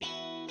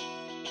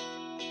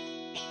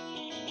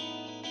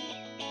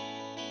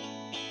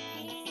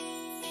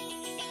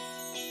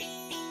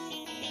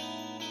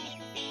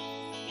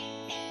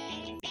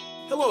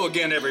Hello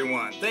again,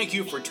 everyone. Thank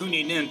you for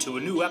tuning in to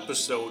a new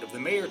episode of the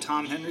Mayor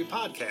Tom Henry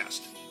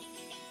podcast.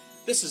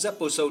 This is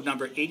episode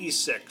number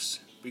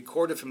 86,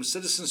 recorded from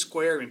Citizen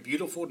Square in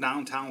beautiful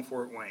downtown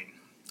Fort Wayne.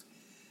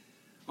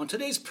 On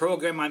today's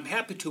program, I'm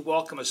happy to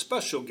welcome a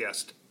special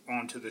guest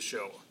onto the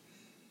show.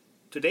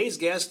 Today's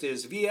guest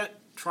is Viet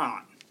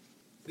Tran.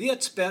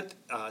 Viet spent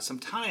some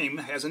time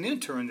as an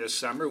intern this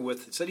summer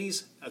with the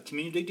city's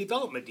Community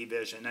Development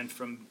Division, and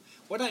from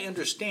what I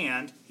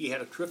understand, he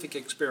had a terrific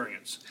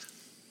experience.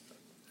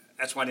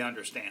 That's what I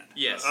understand.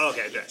 Yes.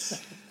 Okay, good.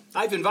 Yes.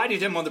 I've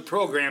invited him on the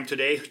program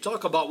today to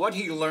talk about what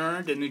he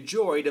learned and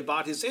enjoyed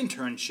about his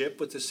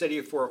internship with the city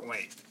of Fort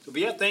Wayne. So,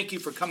 Viet, thank you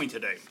for coming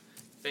today.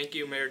 Thank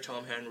you, Mayor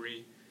Tom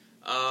Henry.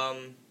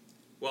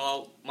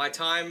 Well, my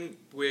time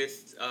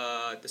with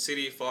the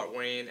city of Fort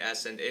Wayne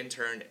as an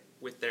intern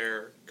with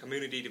their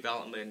community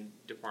development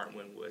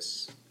department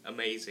was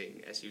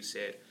amazing, as you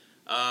said.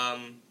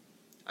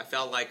 I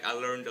felt like I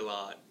learned a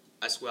lot,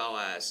 as well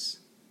as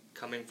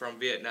coming from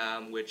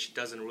Vietnam, which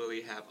doesn't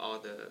really have all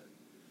the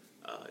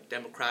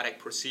democratic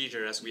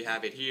procedure as we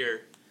have it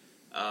here.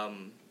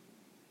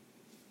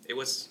 It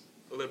was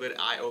a little bit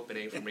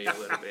eye-opening for me a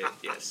little bit,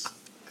 yes.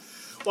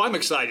 Well, I'm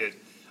excited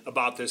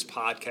about this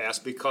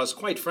podcast because,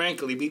 quite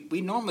frankly, we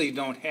normally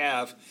don't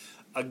have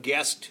a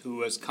guest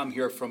who has come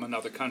here from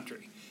another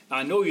country. Now,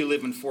 I know you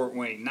live in Fort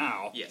Wayne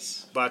now.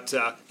 Yes. But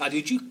now,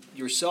 did you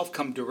yourself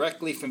come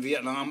directly from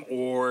Vietnam,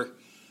 or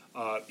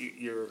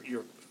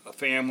you're a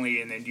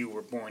family and then you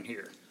were born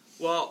here?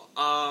 Well,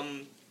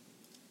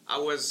 I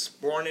was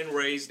born and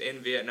raised in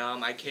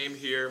Vietnam. I came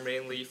here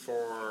mainly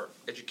for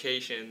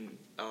education,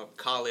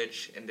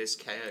 college in this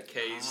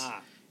case.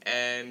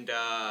 And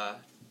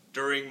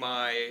during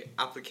my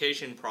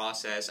application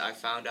process, I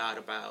found out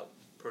about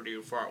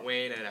Purdue Fort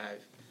Wayne, and I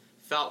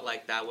felt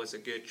like that was a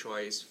good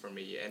choice for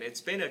me. And it's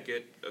been a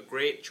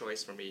great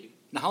choice for me.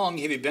 Now, how long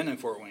have you been in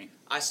Fort Wayne?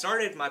 I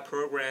started my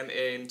program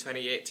in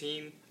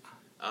 2018.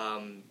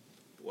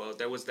 Well,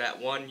 there was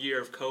that 1 year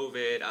of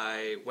COVID.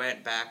 I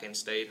went back and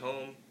stayed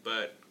home,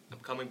 but I'm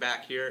coming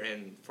back here,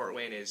 and Fort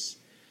Wayne is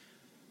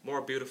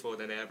more beautiful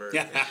than ever.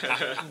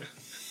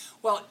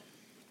 Well,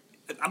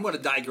 I'm going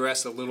to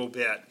digress a little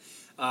bit.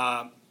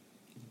 The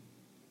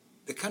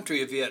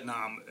country of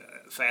Vietnam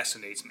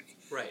fascinates me.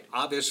 Right.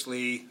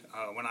 Obviously,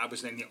 when I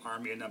was in the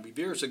Army a number of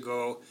years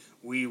ago,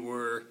 we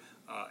were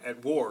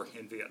at war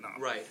in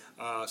Vietnam. Right.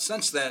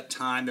 Since that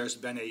time, there's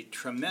been a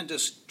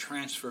tremendous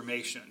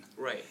transformation.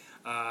 Right.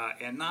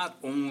 And not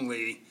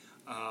only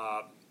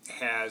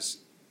has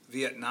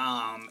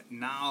Vietnam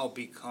now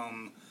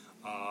become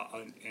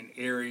an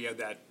area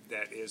that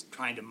is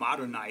trying to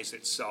modernize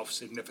itself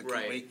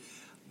significantly, Right.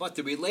 but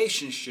the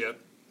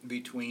relationship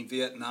between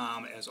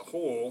Vietnam as a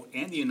whole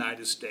and the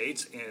United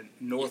States and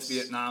North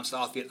Vietnam,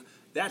 South Vietnam,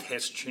 that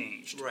has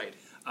changed. Right.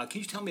 Can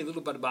you tell me a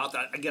little bit about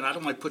that? Again, I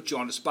don't want to put you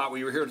on the spot.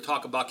 We were here to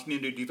talk about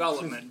community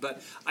development,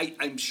 but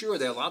I'm sure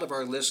that a lot of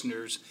our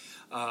listeners,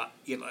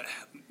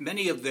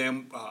 many of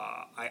them,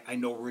 I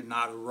know were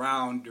not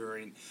around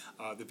during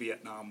the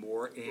Vietnam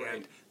War, and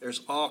Right.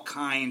 there's all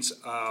kinds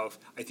of,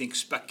 I think,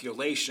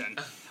 speculation.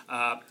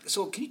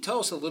 So can you tell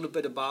us a little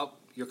bit about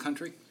your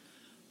country?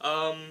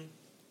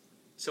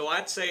 So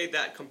I'd say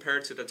that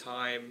compared to the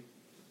time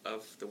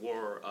of the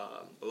war,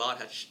 a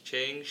lot has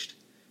changed.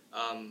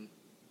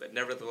 But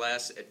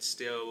nevertheless, it's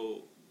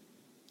still,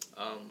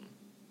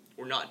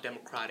 we're not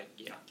democratic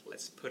yet,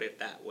 let's put it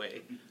that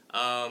way.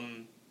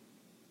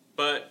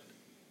 But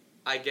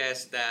I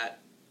guess that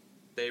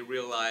they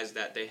realize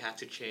that they have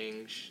to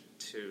change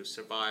to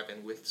survive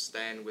and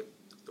withstand with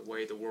the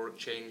way the world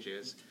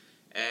changes.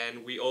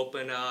 And we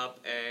open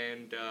up,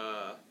 and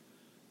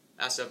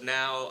as of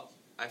now,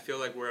 I feel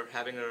like we're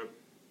having a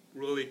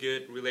really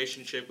good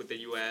relationship with the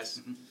U.S.,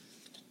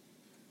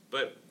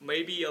 but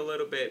maybe a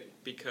little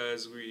bit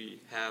because we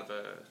have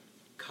a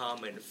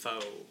common foe,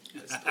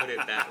 let's put it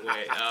that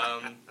way.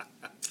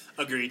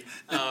 Agreed.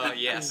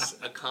 Yes,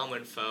 a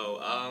common foe.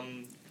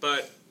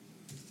 But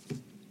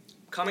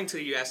coming to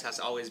the U.S. has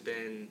always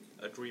been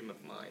a dream of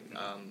mine.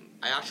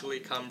 I actually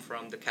come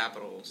from the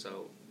capital,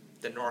 so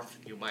the north,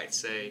 you might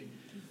say.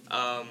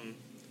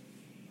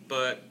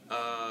 But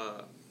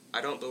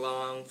I don't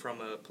belong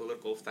from a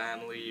political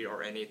family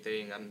or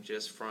anything. I'm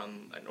just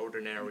from an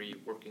ordinary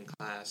working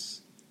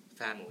class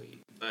family.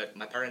 But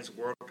my parents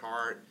worked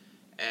hard,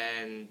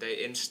 and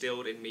they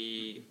instilled in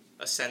me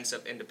a sense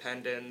of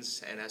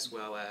independence, and as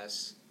well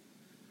as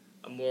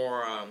a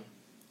more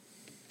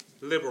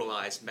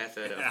liberalized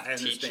method of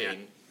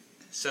teaching.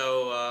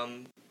 So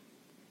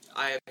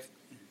I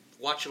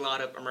watch a lot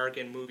of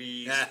American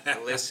movies, I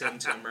listen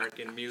to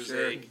American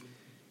music,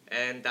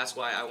 and that's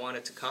why I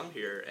wanted to come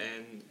here,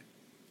 and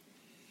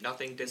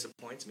nothing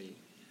disappoints me.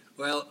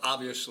 Well,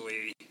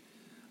 obviously,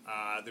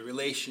 the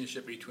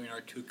relationship between our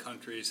two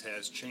countries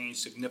has changed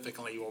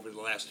significantly over the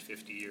last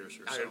 50 years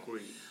or so. I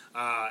agree.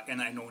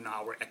 And I know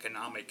now we're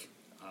economic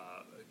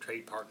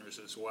trade partners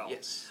as well.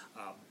 Yes.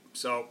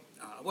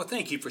 Well,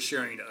 thank you for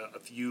sharing a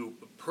few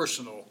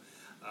personal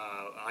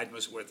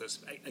items with us.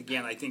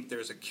 Again, I think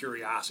there's a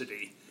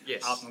curiosity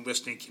Yes. out in the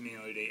listening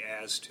community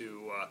as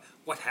to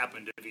what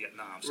happened to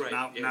Vietnam. So Right,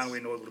 now yes. we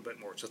know a little bit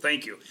more. So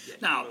thank you. Yeah,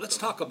 Now, you're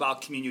let's welcome. talk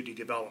about community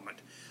development.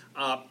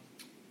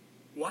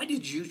 Why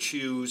did you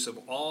choose, of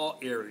all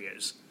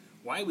areas,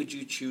 why would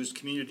you choose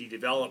community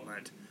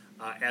development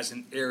as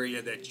an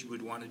area that you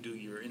would want to do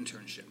your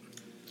internship?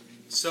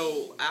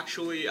 So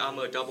actually, I'm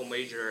a double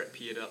major at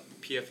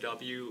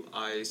PFW.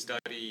 I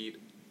studied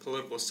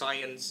political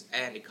science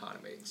and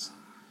economics.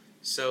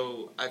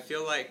 So I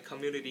feel like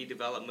community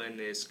development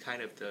is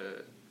kind of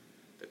the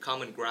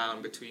common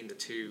ground between the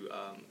two.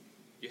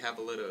 You have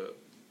a little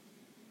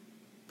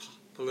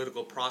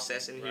political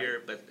process in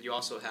here, but you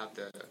also have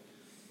the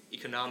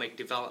economic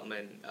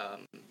development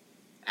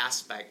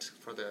aspect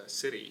for the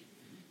city.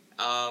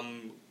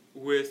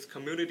 With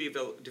community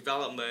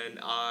development,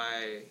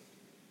 I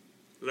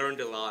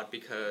learned a lot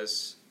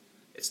because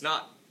it's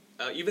not,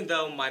 even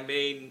though my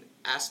main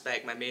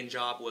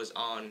job was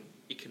on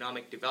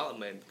economic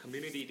development,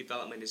 community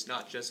development is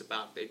not just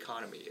about the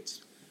economy.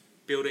 It's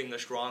building a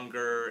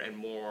stronger and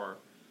more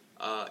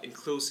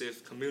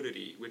inclusive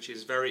community, which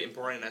is very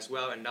important as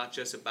well, and not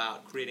just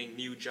about creating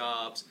new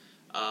jobs,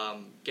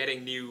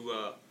 getting new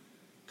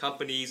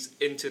companies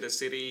into the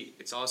city.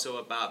 It's also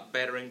about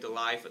bettering the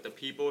life of the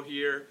people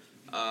here,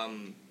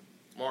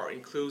 more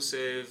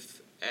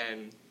inclusive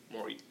and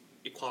more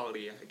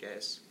equality, I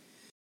guess.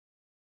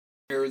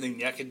 Here in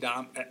the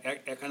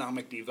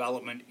economic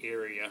development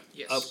area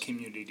Yes. of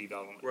community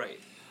development. Right.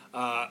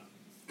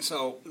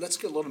 So let's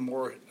get a little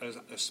more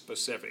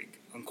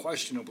specific.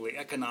 Unquestionably,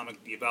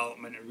 economic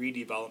development and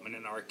redevelopment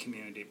in our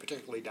community,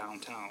 particularly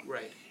downtown,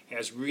 Right.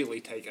 has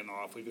really taken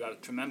off. We've got a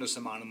tremendous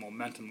amount of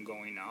momentum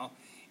going now,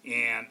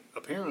 and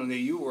apparently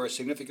you were a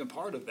significant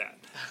part of that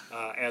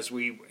as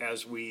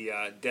we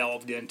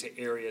delved into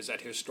areas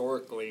that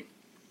historically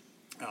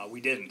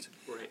we didn't.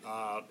 Right.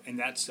 And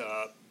that's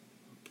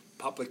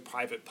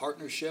public-private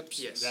partnerships.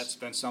 Yes. That's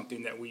been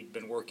something that we've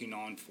been working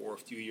on for a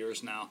few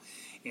years now,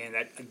 and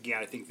that,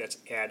 again, I think that's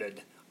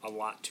added a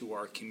lot to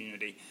our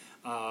community,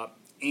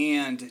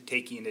 and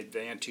taking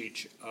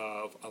advantage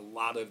of a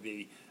lot of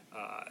the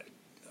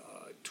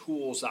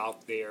tools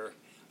out there,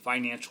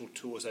 financial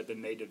tools that have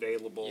been made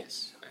available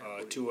Yes,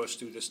 I agree. to us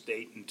through the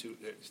state and through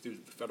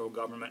the federal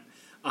government.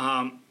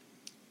 Can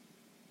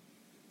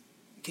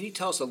you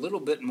tell us a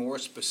little bit more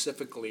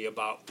specifically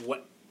about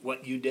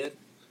what you did?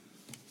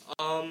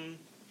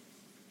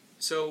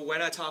 So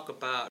when I talk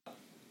about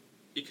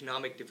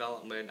economic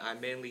development, I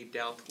mainly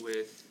dealt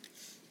with,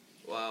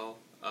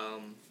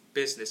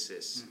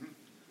 businesses. Mm-hmm.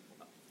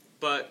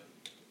 But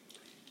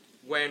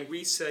when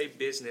we say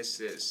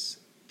businesses,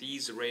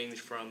 these range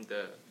from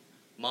the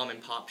mom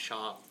and pop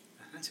shop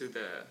to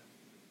the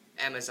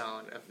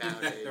Amazon of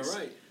nowadays.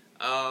 Right.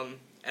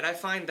 And I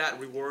find that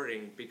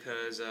rewarding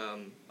because,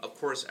 of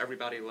course,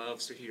 everybody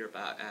loves to hear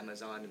about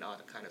Amazon and all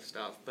that kind of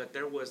stuff. But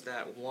there was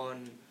that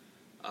one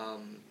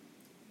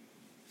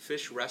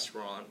fish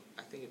restaurant,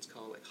 I think it's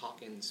called like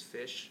Hawkins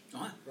Fish.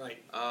 Right.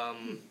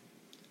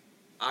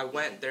 I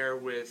went there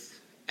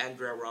with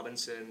Andrea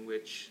Robinson,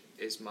 which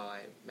is my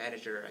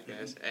manager, I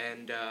guess.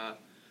 And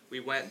we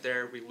went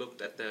there, we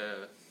looked at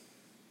the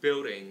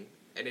building,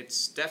 and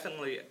it's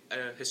definitely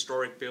a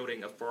historic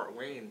building of Fort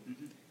Wayne.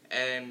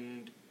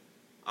 And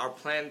our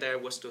plan there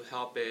was to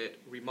help it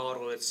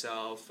remodel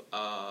itself,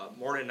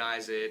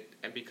 modernize it,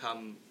 and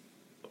become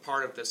a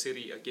part of the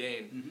city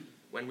again.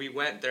 When we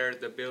went there,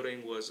 the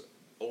building was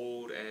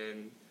old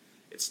and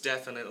it's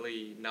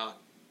definitely not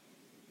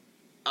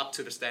up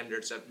to the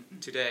standards of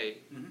today,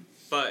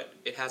 but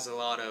it has a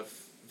lot of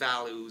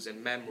values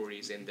and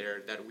memories in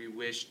there that we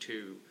wish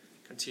to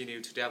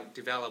continue to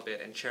develop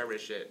it and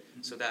cherish it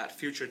so that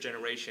future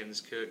generations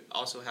could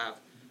also have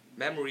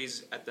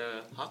memories at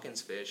the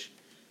Hawkins Fish.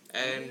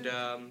 And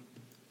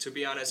to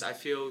be honest, I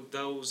feel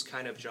those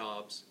kind of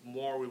jobs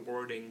more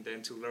rewarding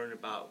than to learn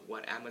about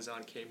what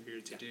Amazon came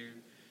here to do,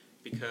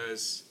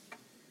 because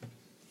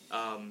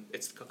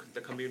it's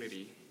the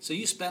community. So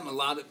you spent a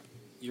lot of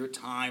your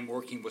time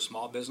working with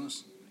small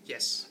business?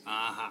 Yes.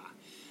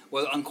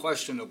 Well,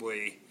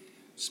 unquestionably,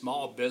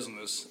 small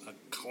business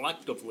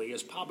collectively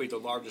is probably the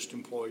largest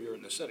employer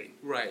in the city.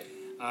 Right.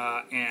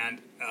 And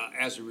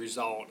as a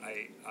result,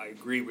 I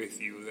agree with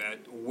you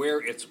that where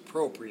it's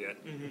appropriate,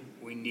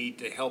 we need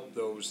to help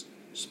those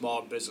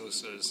small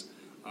businesses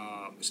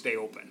stay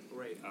open.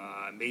 Right.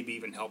 Maybe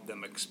even help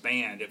them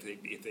expand if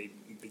they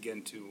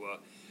begin to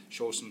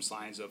show some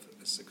signs of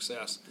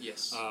success.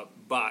 Yes.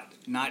 But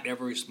not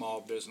every small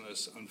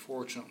business,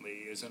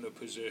 unfortunately, is in a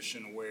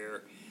position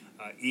where,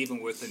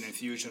 even with an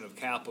infusion of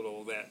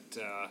capital,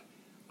 that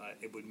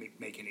it would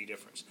make any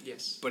difference.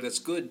 Yes. But it's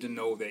good to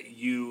know that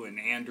you and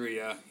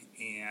Andrea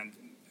and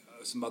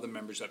some other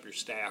members of your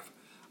staff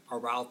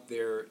are out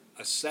there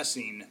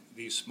assessing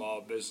these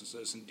small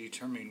businesses and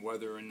determining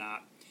whether or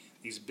not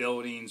these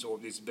buildings or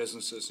these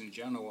businesses in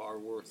general are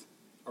worth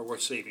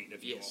saving,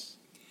 if you will. Yes.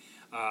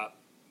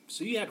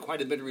 So you had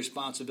quite a bit of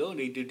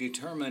responsibility to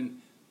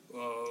determine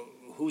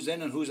who's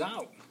in and who's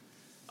out.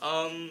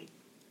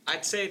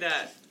 I'd say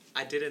that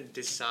I didn't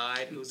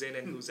decide who's in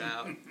and who's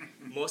out.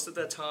 Most of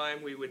the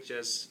time, we would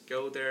just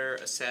go there,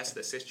 assess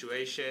the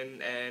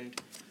situation, and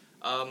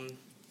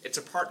it's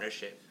a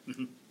partnership.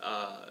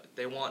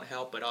 They want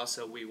help, but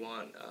also we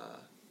want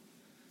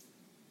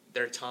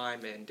their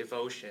time and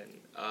devotion,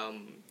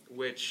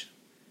 which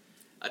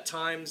at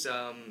times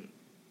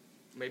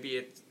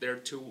maybe they're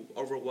too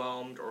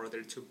overwhelmed or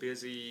they're too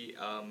busy,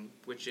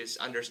 which is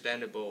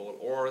understandable,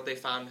 or they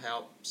found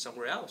help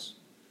somewhere else.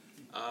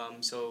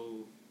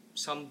 So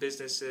some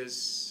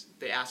businesses,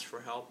 they asked for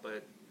help,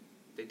 but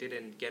they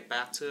didn't get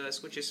back to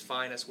us, which is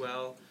fine as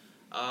well.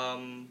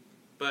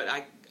 But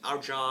our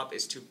job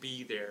is to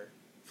be there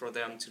for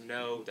them to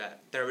know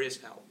that there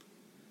is help.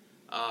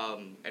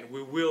 And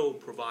we will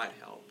provide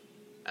help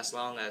as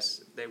long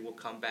as they will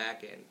come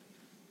back and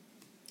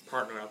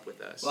partner up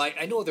with us. Well,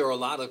 I know there are a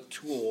lot of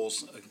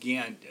tools,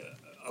 again,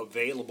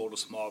 available to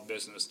small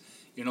business.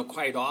 You know,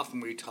 quite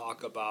often we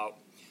talk about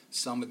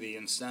some of the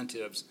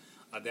incentives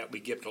that we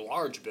give to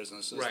large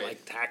businesses, Right.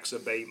 like tax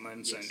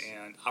abatements Yes.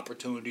 and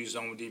opportunity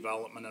zone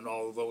development and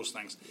all of those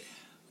things.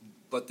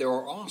 But there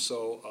are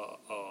also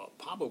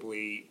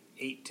probably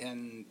 8,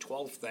 10,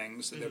 12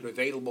 things that are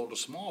available to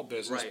small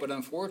business. Right. But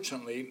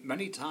unfortunately,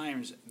 many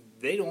times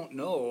they don't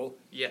know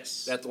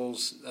Yes. that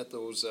those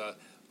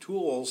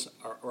tools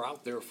are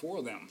out there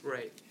for them.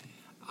 Right.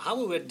 How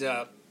would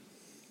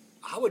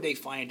they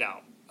find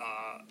out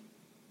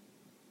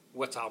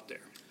what's out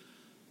there?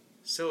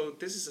 So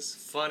this is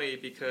funny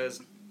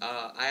because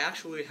I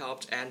actually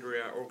helped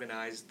Andrea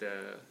organize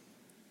the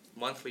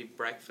monthly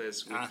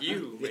breakfast with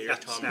you, Mayor Yes.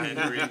 Tom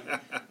Henry,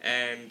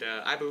 and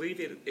I believe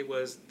it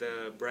was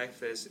the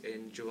breakfast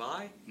in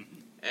July,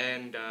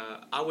 and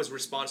I was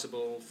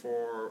responsible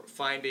for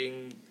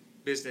finding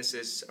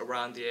businesses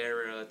around the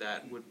area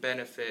that would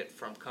benefit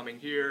from coming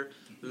here,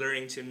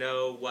 learning to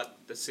know what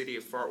the city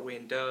of Fort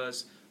Wayne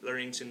does,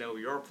 learning to know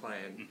your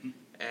plan,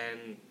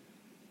 and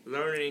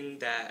learning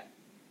that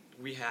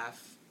we have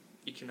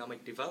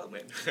economic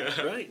development.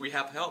 Right. We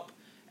have help.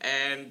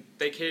 And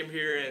they came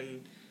here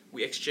and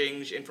we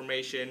exchanged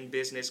information,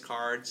 business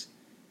cards,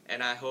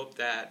 and I hope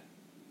that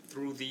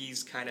through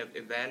these kind of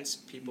events,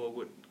 people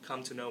would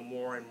come to know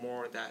more and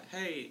more that,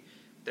 hey,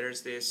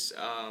 there's this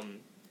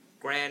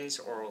grants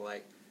or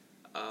like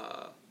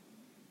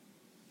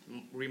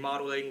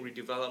remodeling,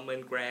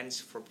 redevelopment grants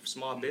for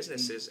small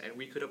businesses, and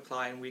we could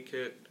apply and we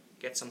could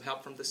get some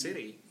help from the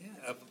city.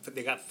 Yeah,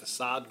 they got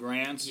facade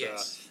grants.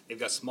 Yes. They've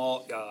got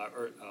small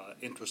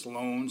interest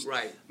loans.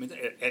 Right. I mean,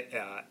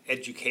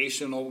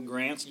 educational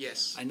grants.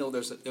 Yes. I know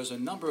there's a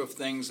number of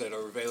things that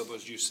are available,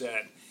 as you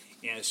said,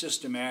 and it's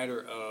just a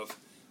matter of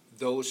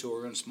those who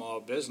are in small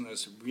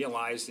business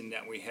realizing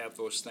that we have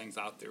those things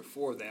out there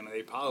for them, and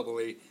they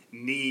probably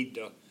need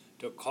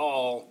to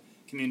call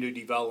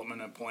community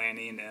development and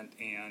planning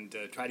and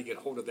try to get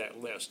hold of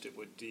that list. It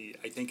would be,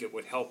 I think it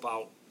would help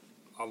out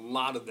a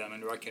lot of them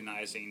in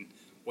recognizing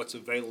what's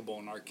available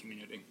in our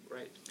community.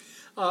 Right.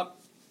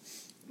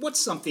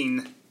 What's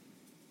something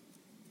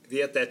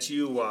that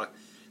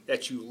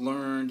you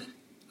learned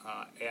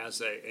as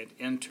an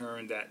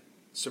intern that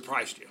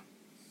surprised you,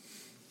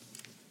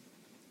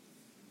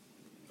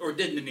 or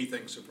didn't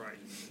anything surprise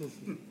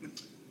you?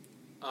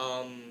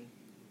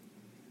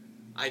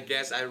 I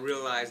guess I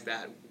realized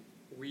that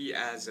we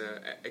as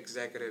a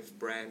executive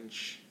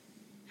branch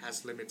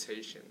has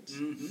limitations.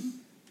 Mm-hmm.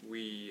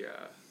 We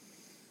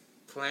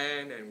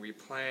plan and we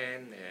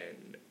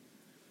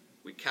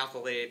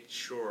calculate,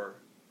 sure,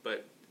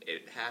 but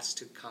it has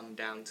to come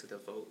down to the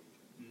vote.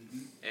 Mm-hmm.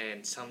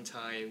 And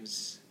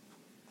sometimes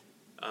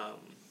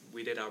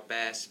we did our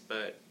best,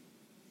 but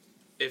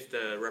if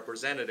the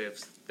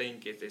representatives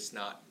think it is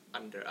not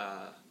under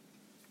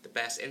the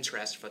best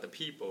interest for the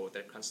people,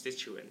 their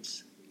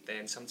constituents,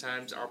 then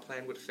sometimes our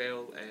plan would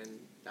fail, and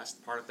that's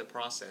part of the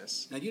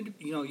process. Now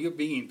you're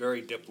being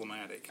very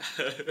diplomatic.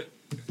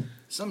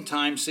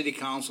 Sometimes city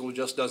council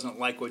just doesn't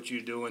like what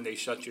you do and they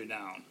shut you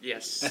down.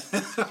 Yes.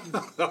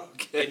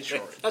 Okay. In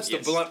short, That's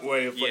yes. the blunt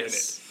way of putting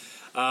Yes.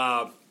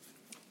 it.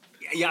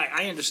 Yeah,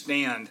 I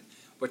understand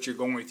what you're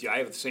going through. I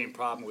have the same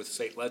problem with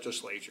state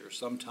legislature.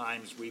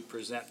 Sometimes we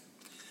present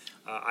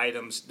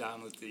items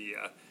down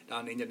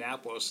in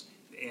Indianapolis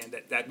and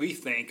that we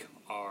think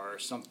are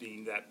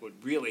something that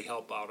would really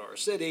help out our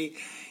city,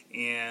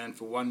 and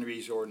for one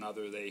reason or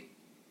another they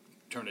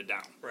turn it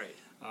down. Right.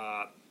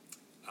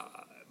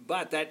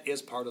 But that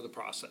is part of the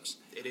process.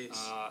 It is.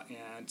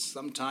 And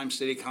sometimes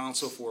city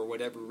council, for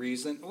whatever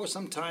reason, or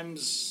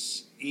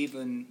sometimes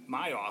even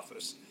my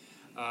office,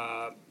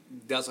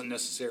 doesn't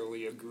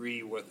necessarily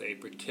agree with a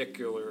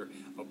particular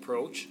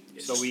approach.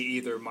 Yes. So we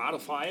either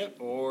modify it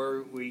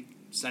or we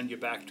send you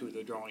back to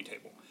the drawing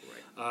table.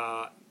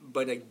 Right.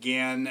 But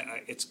again,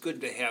 it's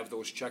good to have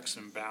those checks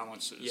and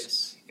balances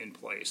Yes. in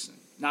place.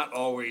 Not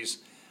always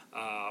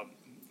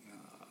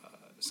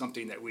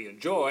something that we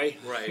enjoy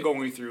Right.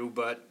 going through,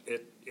 but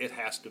it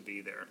has to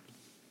be there.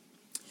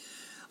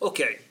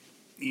 Okay,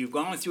 you've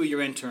gone through your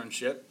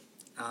internship,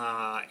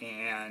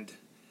 and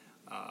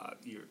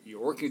you're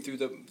working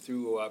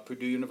through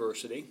Purdue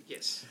University.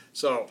 Yes.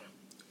 So,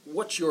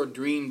 what's your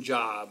dream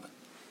job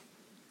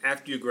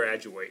after you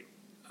graduate?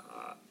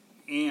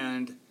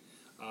 And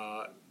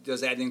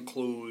does that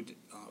include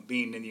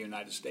being in the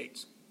United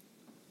States?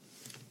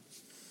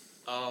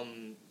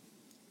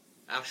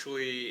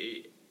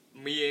 Actually,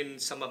 me and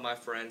some of my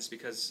friends,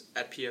 because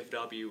at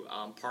PFW,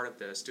 I'm part of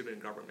the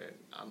student government.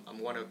 I'm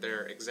one of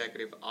their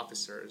executive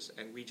officers,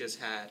 and we just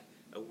had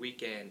a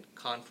weekend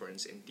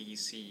conference in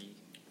D.C.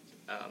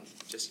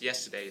 Just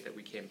yesterday that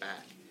we came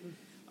back.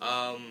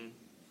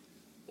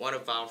 One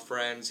of our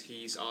friends,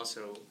 he's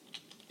also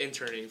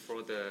interning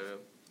for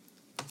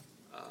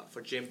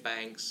Jim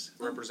Banks,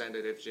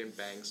 Representative Jim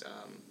Banks'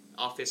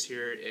 office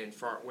here in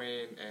Fort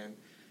Wayne, and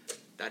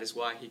that is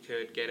why he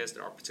could get us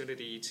the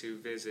opportunity to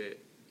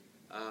visit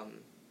a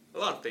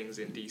lot of things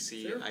in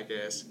D.C., Sure. I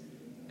guess.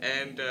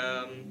 And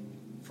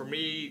for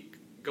me,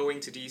 going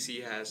to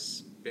D.C.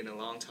 has been a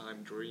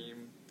long-time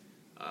dream.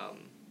 I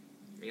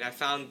mean, I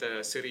found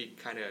the city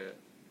kind of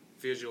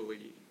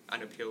visually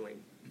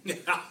unappealing.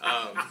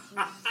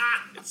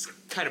 It's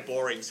kind of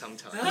boring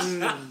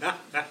sometimes.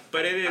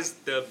 But it is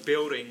the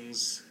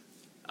building's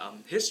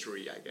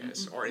history, I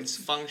guess, or its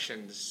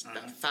functions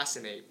that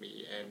fascinate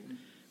me and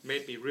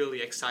made me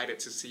really excited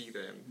to see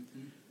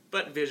them.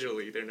 But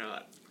visually, they're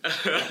not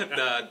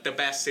the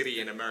best city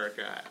in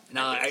America.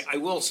 Now, I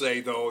will say,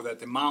 though, that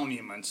the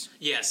monuments,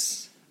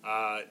 Yes.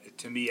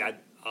 to me, I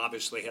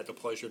obviously had the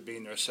pleasure of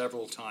being there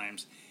several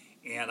times,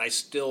 and I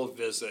still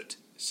visit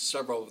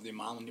several of the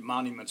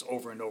monuments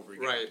over and over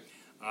again.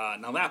 Right.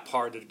 Now, that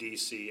part of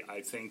D.C.,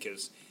 I think,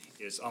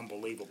 is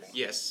unbelievable.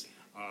 Yes.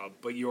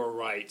 But you're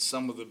right,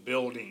 some of the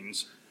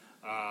buildings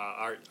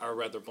are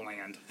rather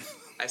bland.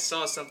 I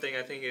saw something,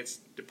 I think it's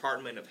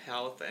Department of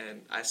Health,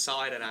 and I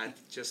saw it and I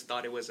just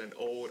thought it was an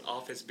old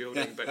office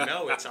building, but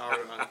no, it's our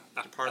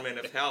Department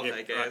of Health,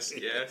 I guess.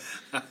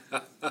 Right.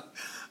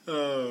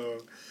 Yeah.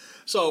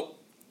 So,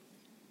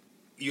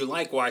 you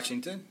like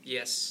Washington?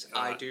 Yes,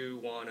 I do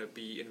want to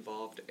be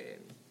involved in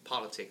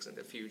politics in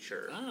the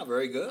future. Ah,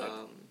 very good.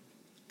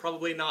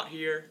 Probably not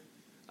here.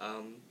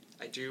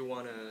 I do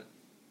want to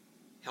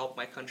help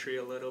my country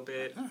a little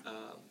bit,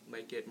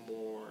 make it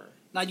more...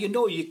 Now, you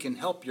know you can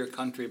help your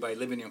country by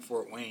living in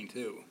Fort Wayne,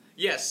 too.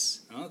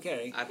 Yes.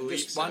 Okay. I believe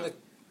Just so. wanna-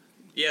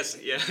 Yes,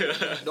 yeah.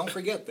 Don't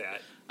forget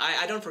that.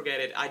 I don't forget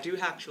it. I do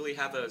actually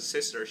have a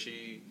sister.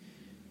 She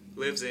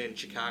lives in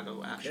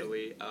Chicago,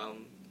 actually.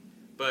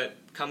 But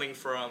coming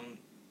from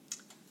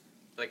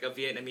like a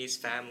Vietnamese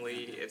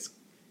family,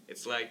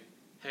 it's like,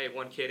 hey,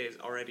 one kid is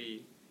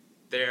already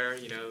there.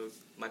 You know,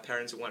 my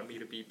parents want me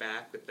to be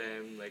back with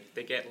them. Like,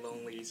 they get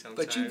lonely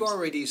sometimes. But you've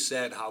already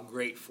said how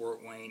great Fort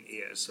Wayne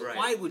is. So Right.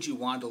 why would you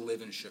want to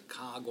live in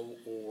Chicago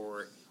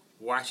or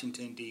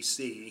Washington,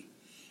 D.C.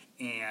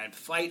 and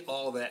fight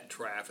all that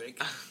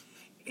traffic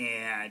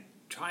and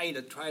try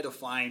to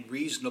find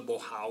reasonable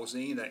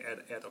housing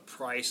at a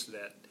price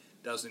that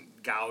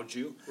doesn't gouge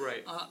you?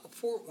 Right.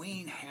 Fort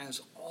Wayne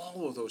has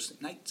all of those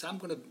things. I'm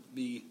going to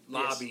be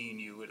lobbying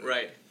you.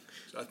 Right.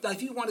 So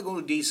if you want to go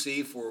to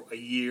D.C. for a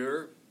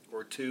year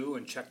or two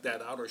and check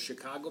that out, or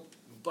Chicago,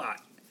 but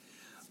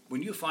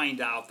when you find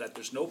out that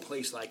there's no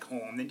place like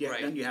home, then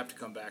you have to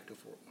come back to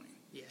Fort Wayne.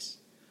 Yes.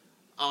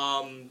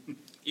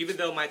 Even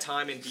though my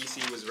time in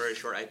D.C. was very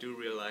short, I do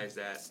realize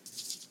that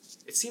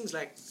it seems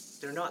like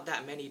there are not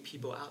that many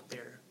people out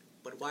there,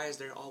 but why is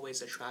there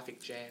always a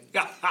traffic jam?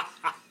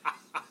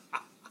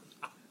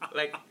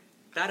 Like,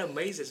 that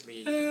amazes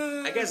me.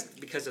 I guess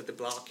because of the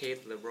blockade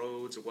of the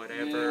roads or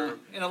whatever. Yeah.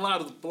 And a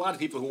lot of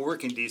people who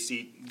work in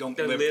D.C. don't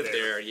They live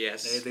there,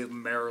 yes. They live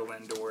in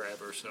Maryland or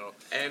wherever, so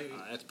And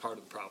that's part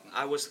of the problem.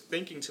 I was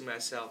thinking to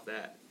myself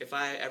that if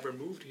I ever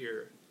moved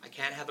here, I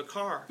can't have a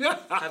car.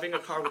 Having a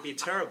car would be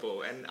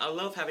terrible. And I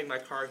love having my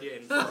car here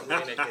in Fort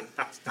Wayne. I can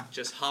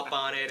just hop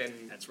on it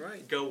and That's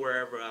right. go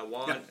wherever I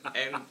want.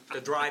 And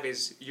the drive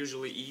is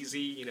usually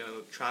easy. You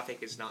know, traffic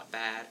is not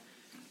bad.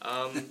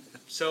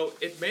 So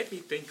it made me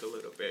think a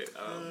little bit.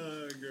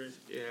 Great.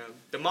 Yeah,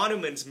 the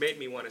monuments made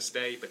me want to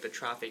stay, but the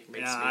traffic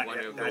makes me want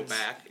to go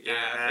back.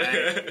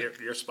 Yeah.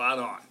 You're spot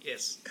on.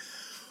 Yes.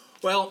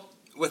 Well,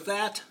 with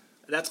that,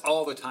 that's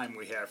all the time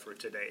we have for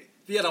today.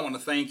 Viet, I want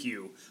to thank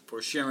you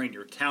for sharing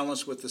your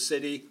talents with the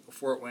city of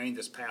Fort Wayne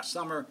this past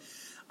summer.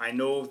 I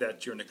know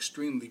that you're an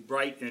extremely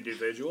bright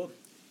individual,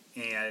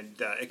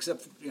 and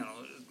except,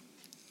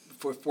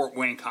 for Fort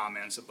Wayne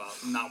comments about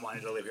not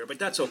wanting to live here, but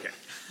that's okay.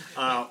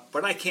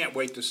 But I can't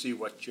wait to see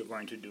what you're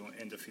going to do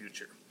in the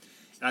future.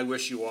 And I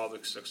wish you all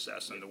the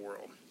success in the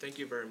world. Thank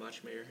you very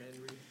much, Mayor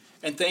Henry.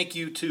 And thank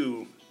you,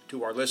 too,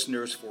 to our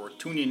listeners for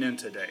tuning in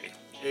today.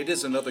 It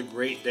is another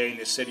great day in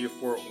the city of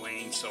Fort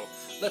Wayne, so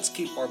let's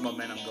keep our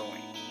momentum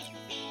going.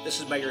 This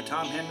is Mayor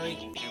Tom Henry,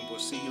 and we'll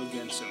see you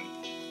again soon.